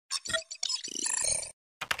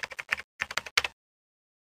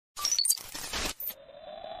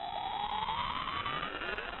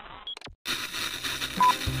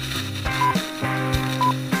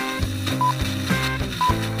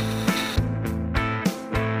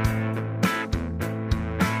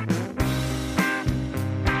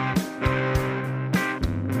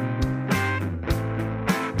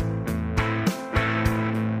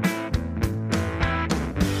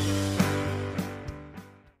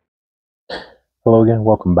Hello again,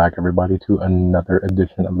 welcome back everybody to another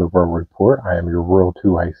edition of the Rural Report. I am your Rural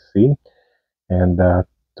 2IC and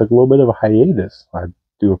took a little bit of a hiatus. I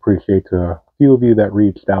do appreciate a few of you that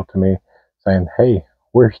reached out to me saying, hey,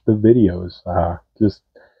 where's the videos? Just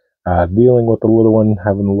dealing with the little one,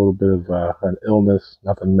 having a little bit of an illness,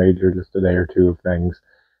 nothing major, just a day or two of things,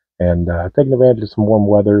 and taking advantage of some warm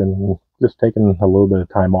weather and just taking a little bit of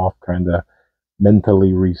time off, trying to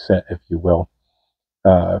mentally reset, if you will.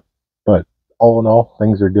 But all in all,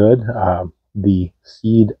 things are good. The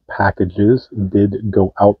seed packages did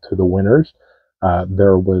go out to the winners.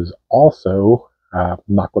 There was also, I'm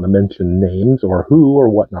not going to mention names or who or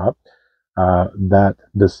whatnot, that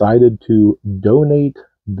decided to donate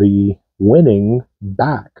the winning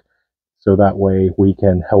back so that way we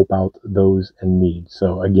can help out those in need.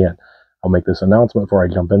 So again, I'll make this announcement before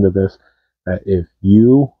I jump into this, that if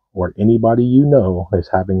you or anybody you know is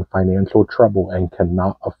having financial trouble and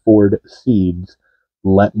cannot afford seeds,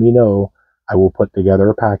 let me know. I will put together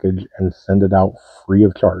a package and send it out free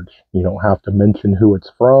of charge. You don't have to mention who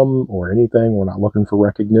it's from or anything. We're not looking for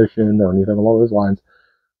recognition or anything along those lines.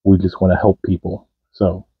 We just want to help people.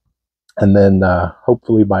 So, and then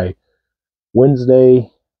hopefully by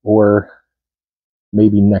Wednesday or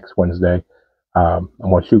maybe next Wednesday, I'm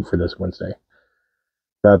going to shoot for this Wednesday,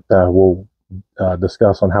 that we'll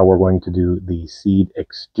discuss on how we're going to do the seed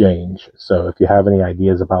exchange. So if you have any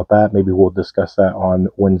ideas about that, maybe we'll discuss that on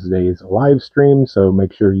Wednesday's live stream. So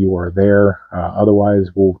make sure you are there. Otherwise,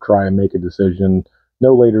 we'll try and make a decision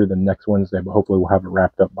no later than next Wednesday, but hopefully we'll have it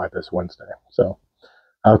wrapped up by this Wednesday. So,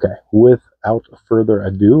 okay, without further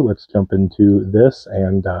ado, let's jump into this.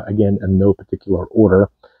 And again, in no particular order,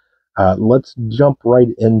 let's jump right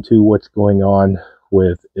into what's going on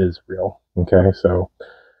with Israel. Okay, so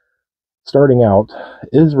starting out,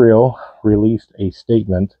 Israel released a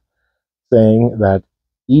statement saying that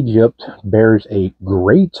Egypt bears a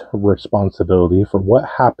great responsibility for what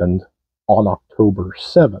happened on October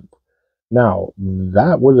 7th. Now,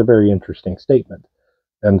 that was a very interesting statement.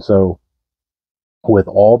 And so, with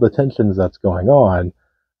all the tensions that's going on,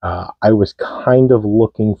 I was kind of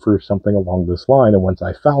looking for something along this line. And once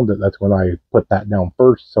I found it, that's when I put that down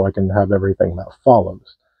first so I can have everything that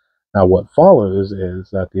follows. Now, what follows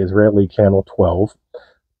is that the Israeli Channel 12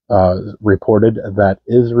 reported that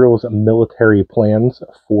Israel's military plans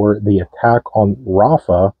for the attack on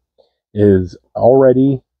Rafah is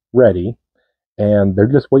already ready, and they're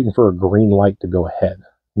just waiting for a green light to go ahead.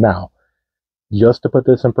 Now, just to put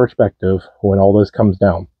this in perspective, when all this comes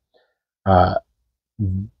down,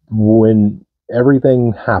 when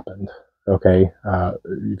everything happened, okay,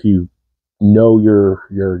 if you know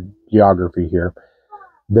your geography here,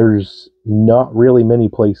 there's not really many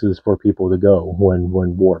places for people to go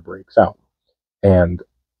when war breaks out. And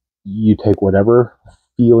you take whatever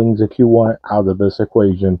feelings that you want out of this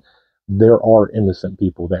equation, there are innocent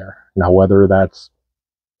people there. Now, whether that's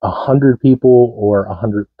 100 people or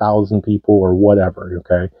 100,000 people or whatever,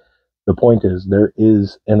 okay, the point is there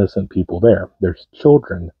is innocent people there. There's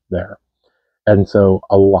children there. And so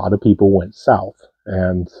a lot of people went south.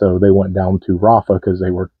 And so they went down to Rafah because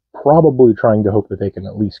they were probably trying to hope that they can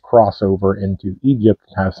at least cross over into Egypt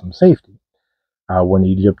and have some safety. When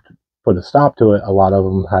Egypt put a stop to it, a lot of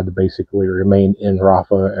them had to basically remain in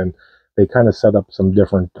Rafah, and they kind of set up some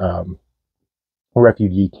different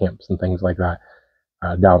refugee camps and things like that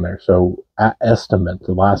down there. So, at estimate,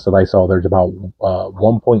 the last that I saw, there's about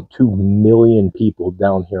 1.2 million people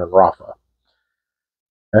down here in Rafah.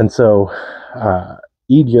 And so,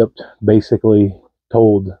 Egypt basically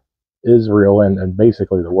told Israel and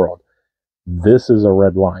basically the world, this is a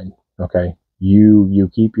red line. Okay, you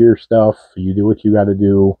keep your stuff, you do what you got to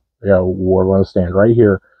do. You know, we're going to stand right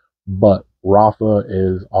here, but Rafah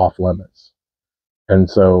is off limits. And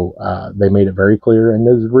so they made it very clear, and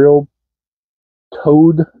Israel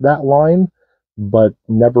towed that line, but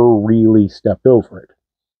never really stepped over it.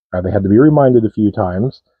 They had to be reminded a few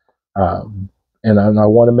times, and I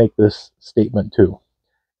want to make this statement too.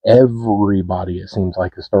 Everybody, it seems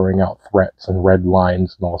like, is throwing out threats and red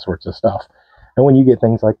lines and all sorts of stuff. And when you get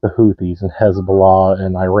things like the Houthis and Hezbollah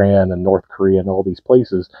and Iran and North Korea and all these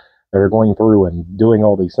places that are going through and doing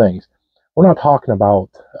all these things, we're not talking about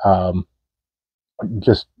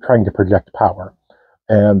just trying to project power.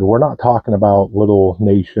 And we're not talking about little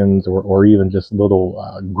nations or even just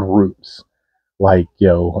little groups like,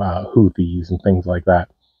 Houthis and things like that.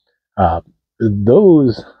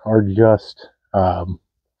 Those are just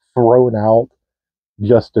thrown out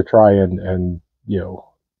just to try and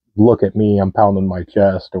look at me, I'm pounding my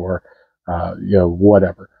chest, or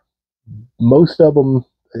whatever. Most of them,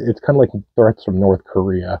 it's kind of like threats from North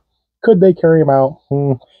Korea. Could they carry them out?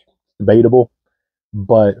 Debatable.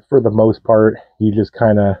 but for the most part, you just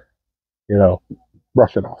kind of, you know,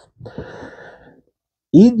 brush it off.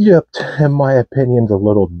 Egypt, in my opinion, is a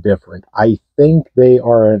little different. I think they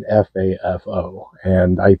are an FAFO,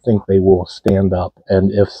 and I think they will stand up.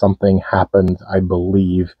 And if something happens, I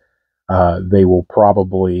believe they will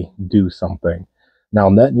probably do something. Now,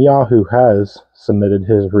 Netanyahu has submitted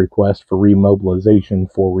his request for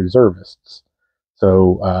remobilization for reservists.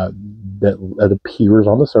 So that it appears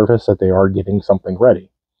on the surface that they are getting something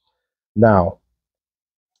ready. Now,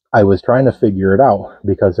 I was trying to figure it out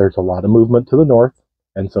because there's a lot of movement to the north,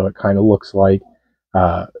 and so it kind of looks like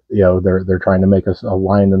they're trying to make us a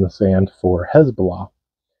line in the sand for Hezbollah.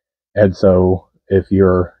 And so if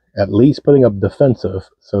you're at least putting up defensive,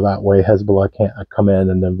 so that way Hezbollah can't come in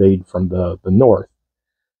and invade from the north.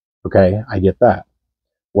 Okay, I get that.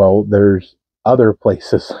 Well, there's other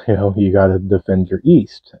places, you got to defend your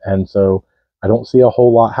east. And so I don't see a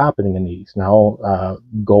whole lot happening in the east. Now,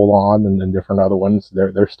 Golan and different other ones,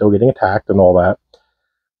 they're still getting attacked and all that.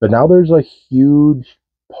 But now there's a huge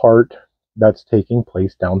part that's taking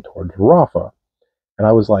place down towards Rafah. And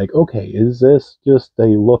I was like, okay, is this just a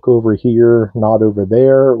look over here, not over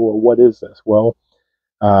there? Well, what is this? Well,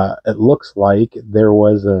 it looks like there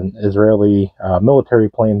was an Israeli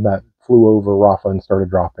military plane that flew over Rafah and started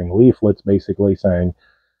dropping leaflets basically saying,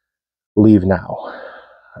 leave now.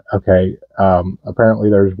 Okay, apparently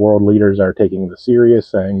there's world leaders that are taking this serious,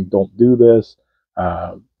 saying, don't do this.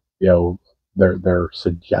 Uh, they're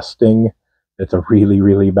suggesting it's a really,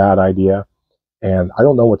 really bad idea. And I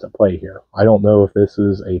don't know what's at play here. I don't know if this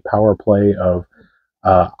is a power play of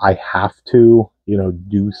I have to,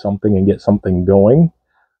 do something and get something going.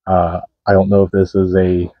 I don't know if this is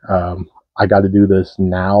I got to do this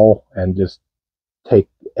now and just take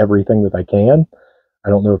everything that I can. I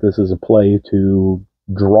don't know if this is a play to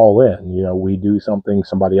draw in. We do something,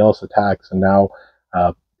 somebody else attacks, and now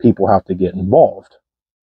people have to get involved.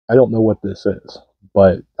 I don't know what this is,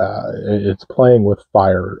 but it's playing with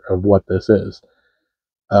fire of what this is.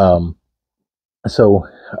 So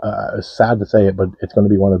sad to say it, but it's going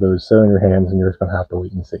to be one of those sit on your hands and you're just going to have to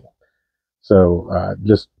wait and see. So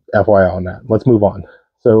just FYI on that. Let's move on.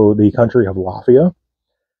 So the country of Latvia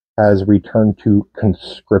has returned to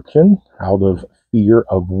conscription out of fear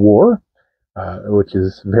of war, which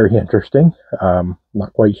is very interesting.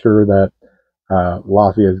 Not quite sure that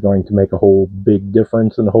Latvia is going to make a whole big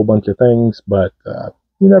difference in a whole bunch of things, but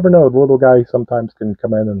you never know. The little guy sometimes can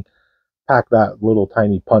come in and pack that little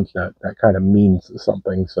tiny punch that kind of means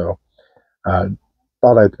something. So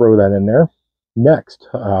thought I'd throw that in there. Next,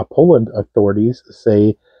 Poland authorities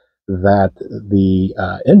say that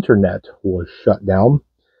the internet was shut down.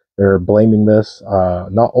 They're blaming this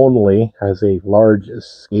not only as a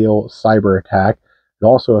large-scale cyber attack, it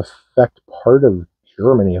also affect part of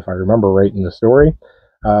Germany, if I remember right in the story.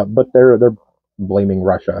 But they're blaming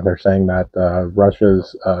Russia. They're saying that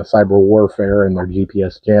Russia's cyber warfare and their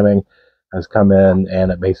GPS jamming has come in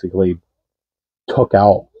and it basically took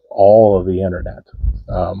out all of the internet.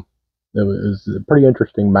 It was a pretty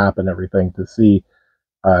interesting map and everything to see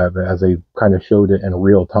as they kind of showed it in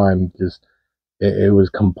real time. Just it was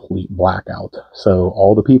complete blackout. So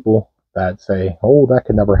all the people that say, "Oh, that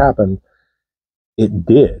could never happen," it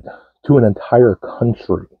did to an entire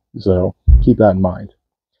country. So keep that in mind.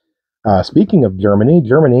 Speaking of Germany,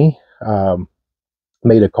 Germany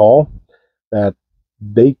made a call that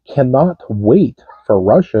they cannot wait for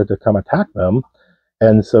Russia to come attack them,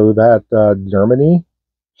 and so that Germany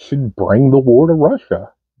should bring the war to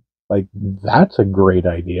Russia. Like, that's a great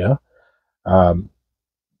idea. Um,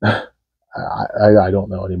 I don't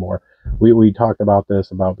know anymore. We talked about this,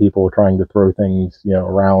 about people trying to throw things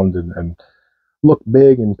around and look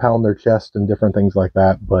big and pound their chest and different things like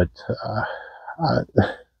that, but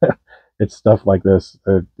it's stuff like this.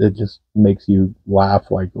 It just makes you laugh.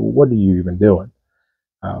 Like, what are you even doing?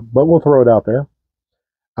 But we'll throw it out there.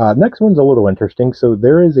 Next one's a little interesting. So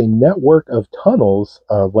there is a network of tunnels,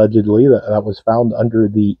 allegedly, that was found under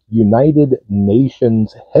the United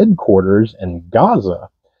Nations headquarters in Gaza.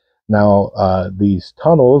 Now, these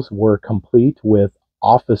tunnels were complete with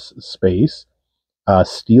office space,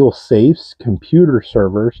 steel safes, computer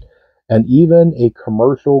servers, and even a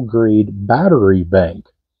commercial-grade battery bank.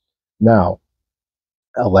 Now,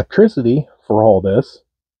 electricity for all this,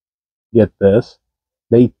 get this,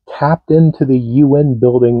 they tapped into the UN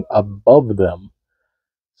building above them.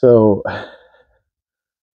 So,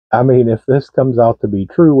 I mean, if this comes out to be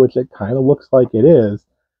true, which it kind of looks like it is,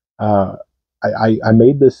 I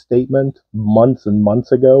made this statement months and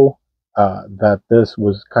months ago that this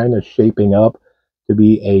was kind of shaping up to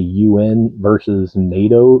be a UN versus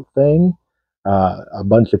NATO thing. A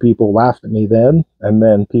bunch of people laughed at me then, and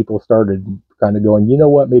then people started kind of going, you know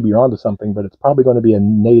what, maybe you're onto something, but it's probably going to be a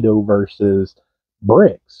NATO versus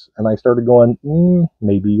BRICS. And I started going,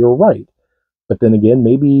 maybe you're right. But then again,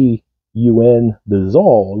 maybe UN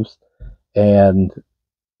dissolves and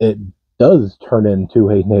it does turn into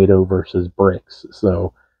a NATO versus BRICS.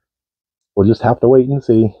 So we'll just have to wait and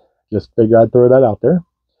see. Just figure I'd throw that out there.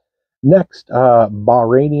 Next,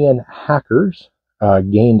 Bahrainian hackers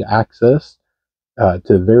gained access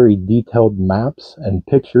to very detailed maps and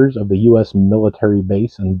pictures of the U.S. military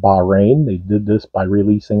base in Bahrain. They did this by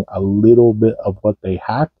releasing a little bit of what they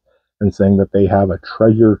hacked and saying that they have a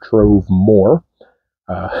treasure trove more.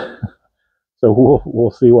 So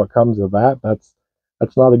we'll see what comes of that.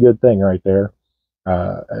 That's not a good thing right there.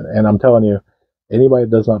 And I'm telling you, anybody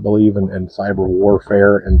that does not believe in cyber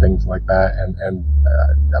warfare and things like that, and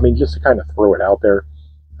I mean, just to kind of throw it out there,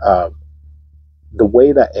 the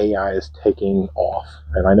way that AI is taking off,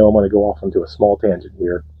 and I know I'm going to go off into a small tangent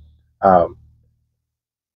here.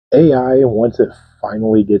 AI, once it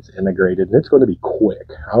finally gets integrated, and it's going to be quick.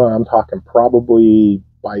 I'm talking probably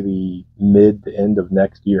by the mid to end of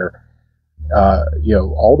next year.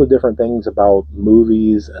 All the different things about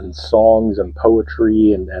movies and songs and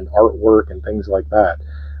poetry and artwork and things like that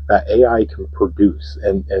AI can produce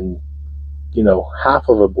and half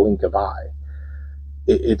of a blink of eye.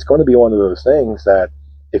 It's going to be one of those things that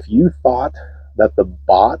if you thought that the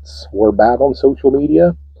bots were bad on social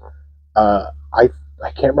media, I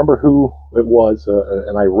can't remember who it was,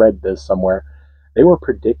 and I read this somewhere. They were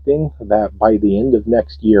predicting that by the end of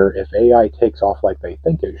next year, if AI takes off like they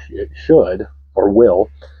think it should or will,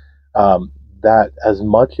 that as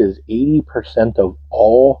much as 80% of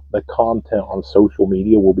all the content on social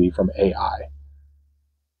media will be from AI.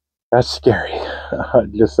 That's scary.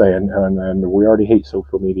 Just saying. And we already hate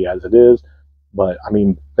social media as it is. But, I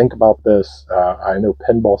mean, think about this. I know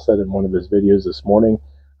Pinball said in one of his videos this morning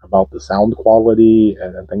about the sound quality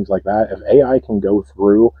and things like that. If AI can go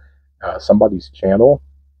through somebody's channel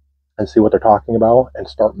and see what they're talking about and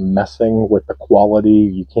start messing with the quality,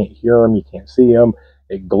 you can't hear them, you can't see them,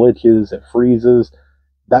 it glitches, it freezes,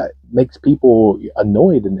 that makes people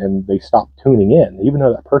annoyed and they stop tuning in. Even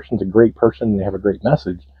though that person's a great person and they have a great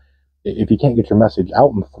message, if you can't get your message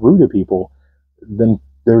out and through to people, then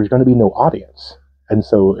there's going to be no audience. And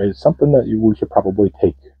so it's something that we should probably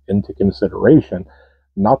take into consideration.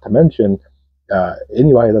 Not to mention,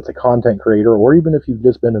 anybody that's a content creator, or even if you've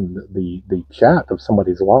just been in the chat of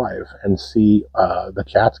somebody's live and see the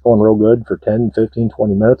chat's going real good for 10, 15,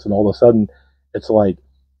 20 minutes, and all of a sudden it's like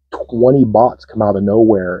 20 bots come out of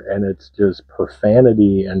nowhere and it's just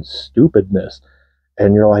profanity and stupidness.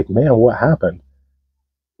 And you're like, man, what happened?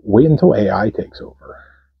 Wait until AI takes over.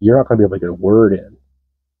 You're not going to be able to get a word in.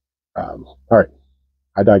 All right,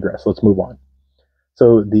 I digress. Let's move on.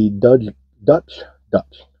 So the Dutch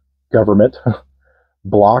government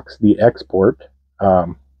blocks the export,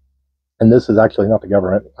 and this is actually not the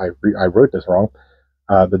government. I wrote this wrong.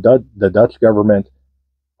 The Dutch government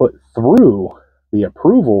put through the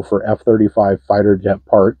approval for F-35 fighter jet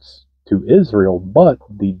parts to Israel, but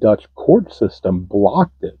the Dutch court system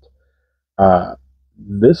blocked it.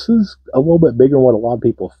 This is a little bit bigger than what a lot of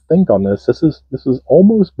people think on this. This is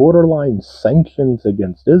almost borderline sanctions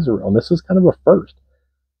against Israel, and this is kind of a first.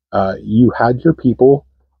 You had your people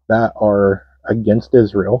that are against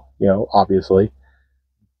Israel, obviously,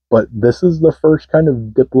 but this is the first kind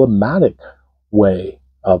of diplomatic way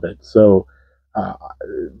of it. So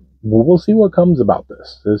we'll see what comes about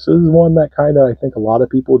this. This is one that kind of, I think a lot of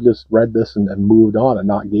people just read this and moved on and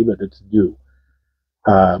not gave it its due.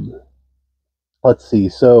 Let's see.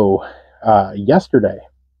 So yesterday,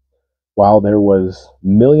 while there was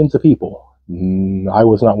millions of people, I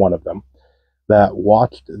was not one of them, that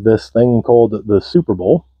watched this thing called the Super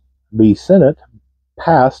Bowl, the Senate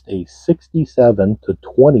passed a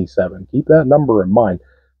 67-27. Keep that number in mind.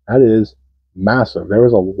 That is massive. There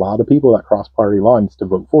was a lot of people that crossed party lines to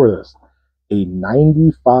vote for this. A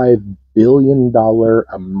 $95 billion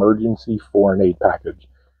emergency foreign aid package.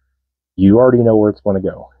 You already know where it's going to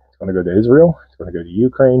go. It's going to go to Israel. It's going to go to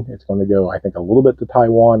Ukraine. It's going to go, I think, a little bit to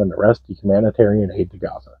Taiwan, and the rest humanitarian aid to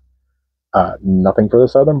Gaza. Nothing for the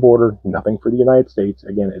southern border, nothing for the United States.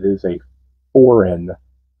 Again, it is a foreign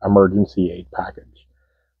emergency aid package.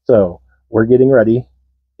 So we're getting ready.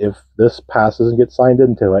 If this passes and gets signed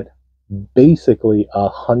into it, basically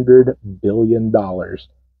 $100 billion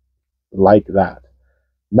like that.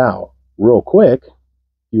 Now, real quick,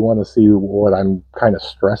 you want to see what I'm kind of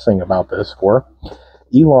stressing about this for.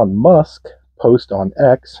 Elon Musk post on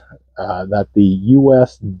X that the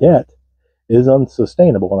U.S. debt is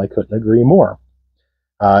unsustainable, and I couldn't agree more.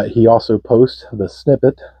 He also posts the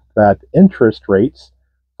snippet that interest rates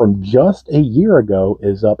from just a year ago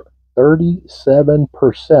is up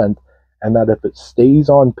 37%, and that if it stays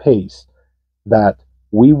on pace, that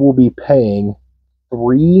we will be paying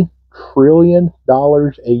 $3 trillion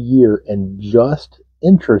a year in just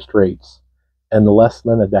interest rates in less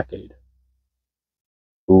than a decade.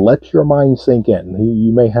 Let your mind sink in.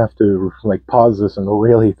 You may have to like pause this and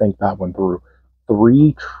really think that one through.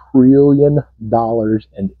 $3 trillion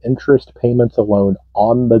in interest payments alone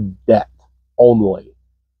on the debt only.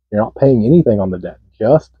 You're not paying anything on the debt,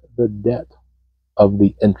 just the debt of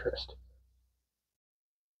the interest.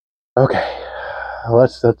 Okay,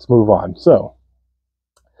 let's move on. So,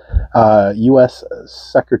 U.S.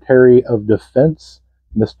 Secretary of Defense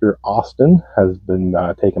Mr. Austin has been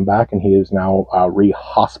taken back, and he is now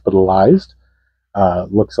re-hospitalized.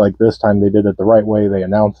 Looks like this time they did it the right way. They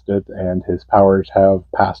announced it, and his powers have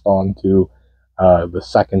passed on to the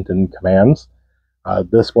second in commands.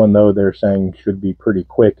 This one, though, they're saying should be pretty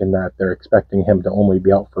quick, in that they're expecting him to only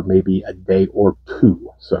be out for maybe a day or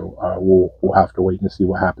two. So we'll have to wait and see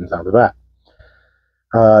what happens out of that.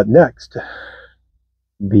 Next,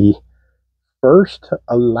 the first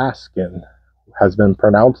Alaskan has been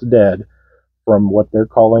pronounced dead from what they're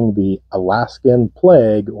calling the Alaskan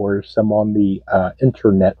plague, or some on the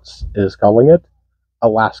internets is calling it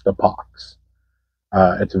Alaska pox.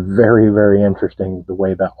 It's very, very interesting the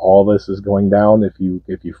way that all this is going down. If you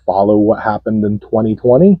follow what happened in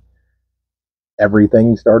 2020,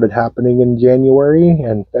 everything started happening in January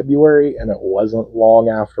and February, and it wasn't long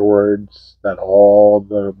afterwards that all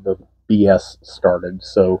the BS started.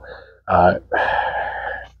 So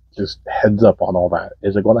just heads up on all that.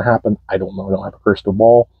 Is it going to happen? I don't know. I don't have a crystal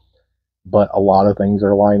ball, but a lot of things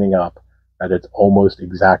are lining up that it's almost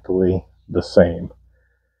exactly the same.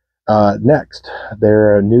 Next,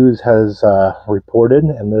 their news has reported,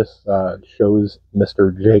 and this shows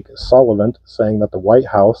Mr. Jake Sullivan saying that the White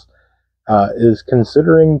House is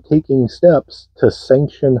considering taking steps to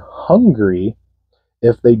sanction Hungary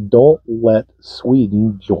if they don't let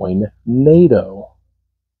Sweden join NATO.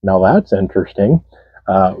 Now that's interesting.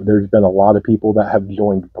 There's been a lot of people that have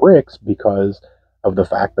joined BRICS because of the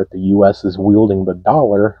fact that the U.S. is wielding the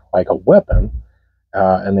dollar like a weapon,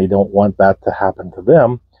 and they don't want that to happen to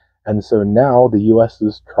them. And so now the U.S.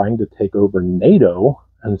 is trying to take over NATO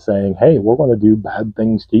and saying, hey, we're going to do bad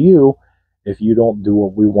things to you if you don't do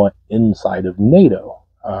what we want inside of NATO.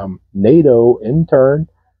 NATO, in turn,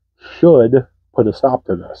 should put a stop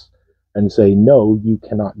to this and say, no, you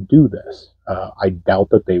cannot do this. I doubt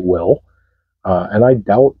that they will. And I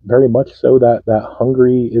doubt very much so that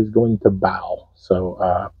Hungary is going to bow. So,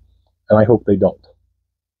 and I hope they don't.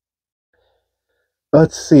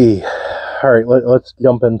 Let's see. All right, let's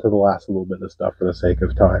jump into the last little bit of stuff for the sake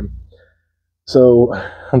of time. So,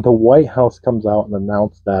 the White House comes out and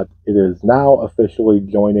announced that it is now officially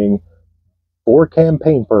joining, for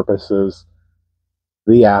campaign purposes,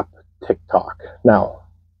 the app TikTok. Now,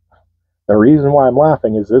 the reason why I'm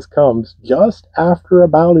laughing is this comes just after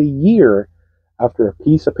about a year after a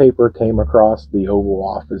piece of paper came across the Oval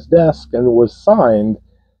Office desk and was signed,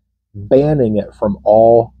 banning it from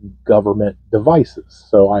all government devices.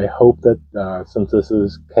 So I hope that since this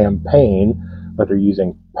is campaign, that they're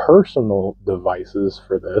using personal devices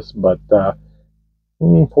for this, but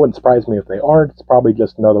wouldn't surprise me if they aren't. It's probably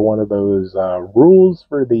just another one of those rules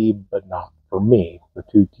for thee, but not for me, the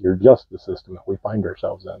two-tier justice system that we find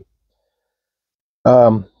ourselves in.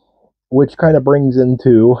 Which kind of brings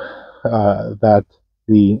into that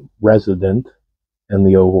the resident in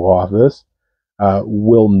the Oval Office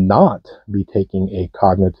will not be taking a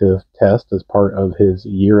cognitive test as part of his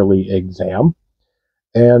yearly exam.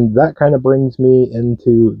 And that kind of brings me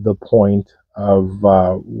into the point of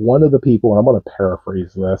one of the people, and I'm going to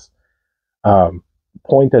paraphrase this,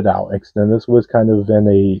 pointed out, and this was kind of in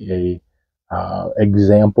a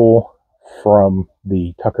example from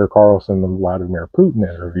the Tucker Carlson and Vladimir Putin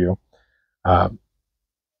interview.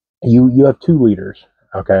 You have two leaders,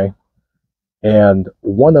 okay? And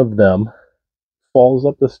one of them falls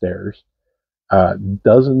up the stairs,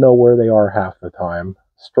 doesn't know where they are half the time,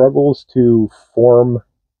 struggles to form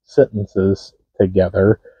sentences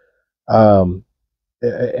together, and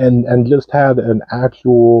just had an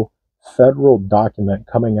actual federal document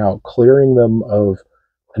coming out clearing them of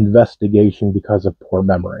investigation because of poor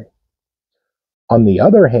memory. On the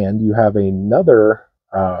other hand, you have another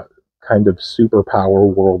kind of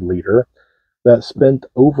superpower world leader that spent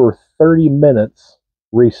over 30 minutes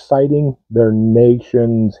reciting their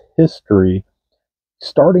nation's history,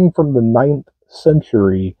 starting from the 9th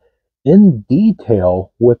century in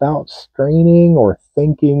detail without straining or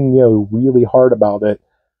thinking, really hard about it,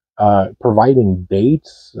 providing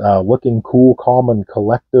dates, looking cool, calm, and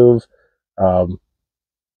collective. Um,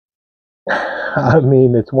 I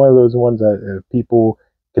mean, it's one of those ones that if people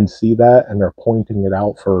can see that and they're pointing it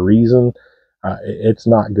out for a reason, it's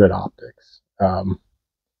not good optics.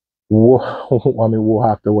 We'll, I mean, we'll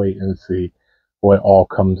have to wait and see what all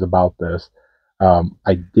comes about this.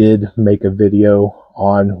 I did make a video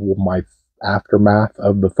on my aftermath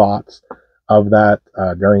of the thoughts of that.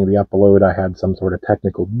 During the upload, I had some sort of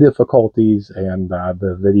technical difficulties, and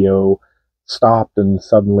the video stopped and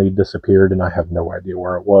suddenly disappeared, and I have no idea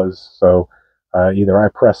where it was. So either I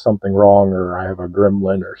pressed something wrong, or I have a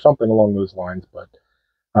gremlin, or something along those lines. But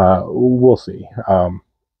we'll see.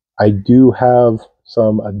 I do have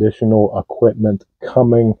some additional equipment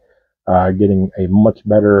coming, getting a much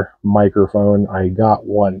better microphone. I got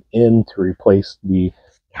one in to replace the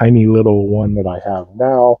tiny little one that I have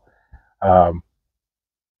now.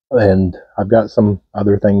 And I've got some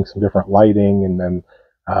other things, some different lighting, and then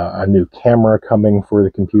a new camera coming for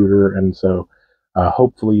the computer. And so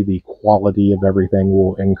hopefully the quality of everything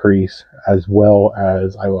will increase, as well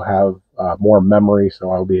as I will have more memory,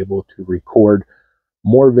 so I'll be able to record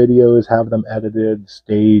more videos, have them edited,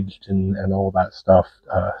 staged, and all that stuff,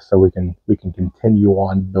 so we can continue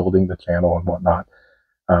on building the channel and whatnot.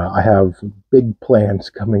 I have big plans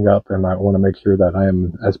coming up, and I want to make sure that I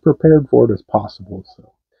am as prepared for it as possible.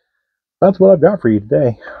 So that's what I've got for you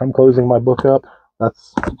today. I'm closing my book up.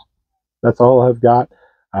 That's all I've got.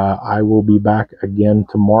 I will be back again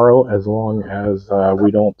tomorrow, as long as we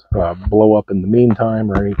don't blow up in the meantime,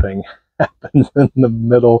 or anything happens in the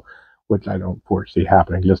middle, which I don't foresee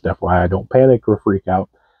happening. Just FYI, don't panic or freak out.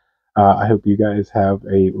 I hope you guys have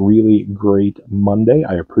a really great Monday.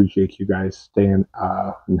 I appreciate you guys staying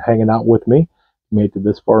and hanging out with me. You made it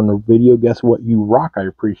this far in the video. Guess what? You rock. I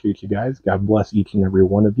appreciate you guys. God bless each and every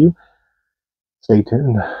one of you. Stay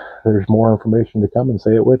tuned. There's more information to come, and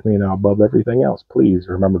say it with me. Now, above everything else, please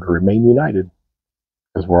remember to remain united,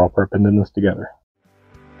 because we're all prepping in this together.